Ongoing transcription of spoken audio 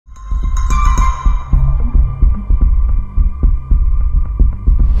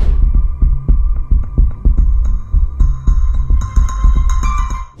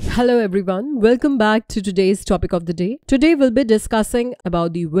Hello everyone, welcome back to today's topic of the day. Today we'll be discussing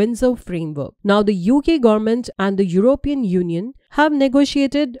about the Windsor Framework. Now the UK government and the European Union have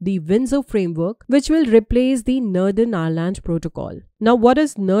negotiated the Windsor Framework, which will replace the Northern Ireland Protocol. Now what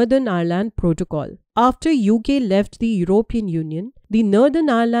is Northern Ireland Protocol? After UK left the European Union, the Northern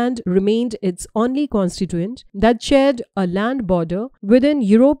Ireland remained its only constituent that shared a land border with an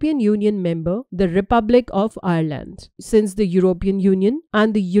European Union member, the Republic of Ireland. Since the European Union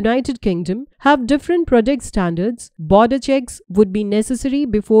and the United Kingdom have different product standards, border checks would be necessary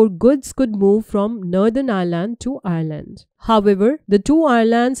before goods could move from Northern Ireland to Ireland. However, the two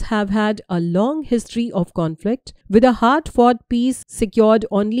Irelands have had a long history of conflict, with a hard-fought peace secured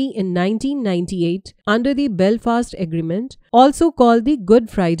only in 1998 under the Belfast Agreement, also called the Good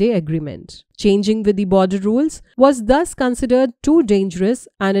Friday Agreement. Changing with the border rules was thus considered too dangerous,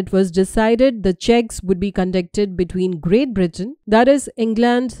 and it was decided the checks would be conducted between Great Britain, that is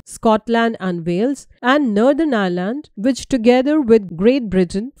England, Scotland and Wales, and Northern Ireland, which together with Great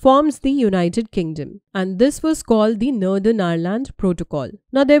Britain forms the United Kingdom. And this was called the Northern Ireland Protocol.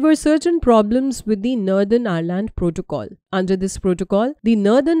 Now there were certain problems with the Northern Ireland Protocol. Under this protocol, the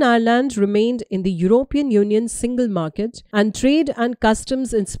Northern Ireland remained in the European Union's single market, and trade and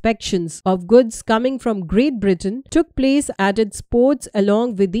customs inspections of goods coming from Great Britain took place at its ports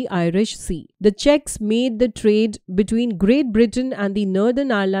along with the Irish Sea. The checks made the trade between Great Britain and the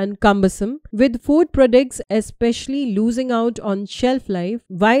Northern Ireland cumbersome, with food products especially losing out on shelf life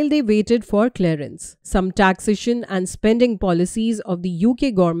while they waited for clearance. Some taxation and spending policies of the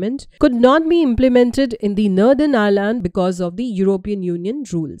UK government could not be implemented in the Northern Ireland because of the European Union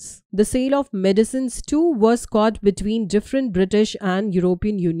rules. The sale of medicines too was caught between different British and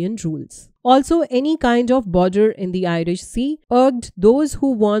European Union rules. Also, any kind of border in the Irish Sea urged those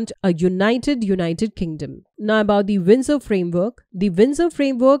who want a United Kingdom. Now about the Windsor Framework. The Windsor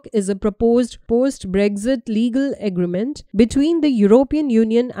Framework is a proposed post-Brexit legal agreement between the European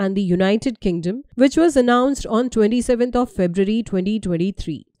Union and the United Kingdom, which was announced on 27th of February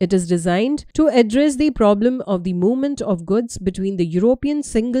 2023. It is designed to address the problem of the movement of goods between the European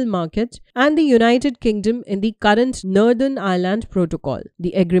single market and the United Kingdom in the current Northern Ireland Protocol.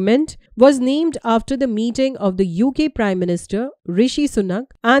 The agreement was named after the meeting of the UK Prime Minister Rishi Sunak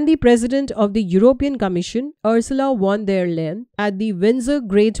and the President of the European Commission Ursula von der Leyen at the Windsor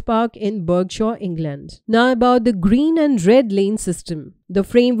Great Park in Berkshire, England. Now about the green and red lane system. The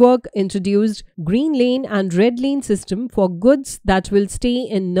framework introduced green lane and red lane system for goods that will stay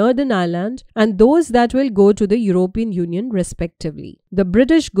in Northern Ireland and those that will go to the European Union respectively. The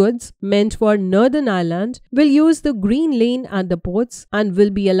British goods meant for Northern Ireland will use the green lane at the ports and will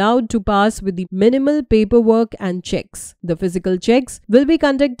be allowed to pass with the minimal paperwork and checks. The physical checks will be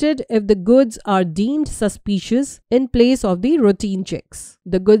conducted if the goods are deemed suspicious in place of the routine checks.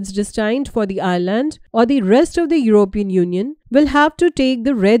 The goods destined for the Ireland or the rest of the European Union will have to take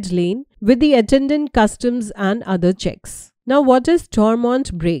the red lane with the attendant customs and other checks. Now what is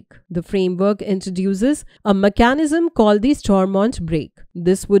Stormont brake? The framework introduces a mechanism called the Stormont brake.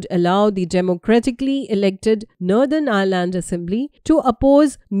 This would allow the democratically elected Northern Ireland Assembly to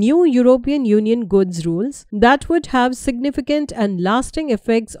oppose new European Union goods rules that would have significant and lasting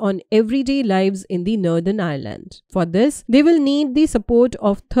effects on everyday lives in the Northern Ireland. For this, they will need the support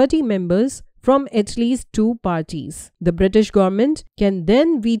of 30 members from at least two parties. The British government can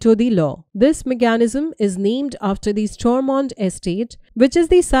then veto the law. This mechanism is named after the Stormont Estate, which is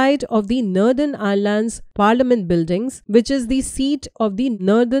the site of the Northern Ireland's Parliament buildings, which is the seat of the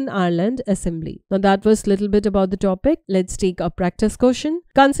Northern Ireland Assembly. Now that was a little bit about the topic. Let's take a practice question.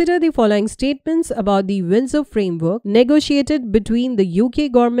 Consider the following statements about the Windsor Framework negotiated between the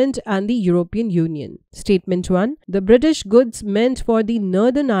UK government and the European Union. Statement 1. The British goods meant for the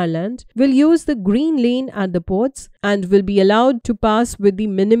Northern Ireland will use the green lane at the ports and will be allowed to pass with the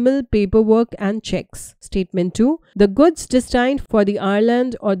minimal paperwork and checks. Statement 2. The goods destined for the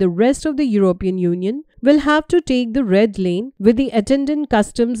Ireland or the rest of the European Union will have to take the red lane with the attendant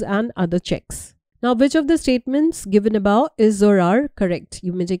customs and other checks. Now, which of the statements given above is or are correct?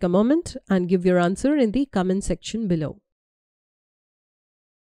 You may take a moment and give your answer in the comment section below.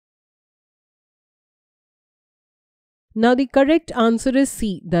 Now the correct answer is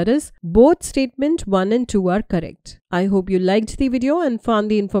C, that is, both statement 1 and 2 are correct. I hope you liked the video and found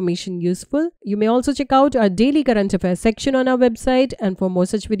the information useful. You may also check out our daily current affairs section on our website, and for more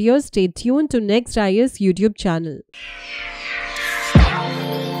such videos, stay tuned to Next IAS YouTube channel.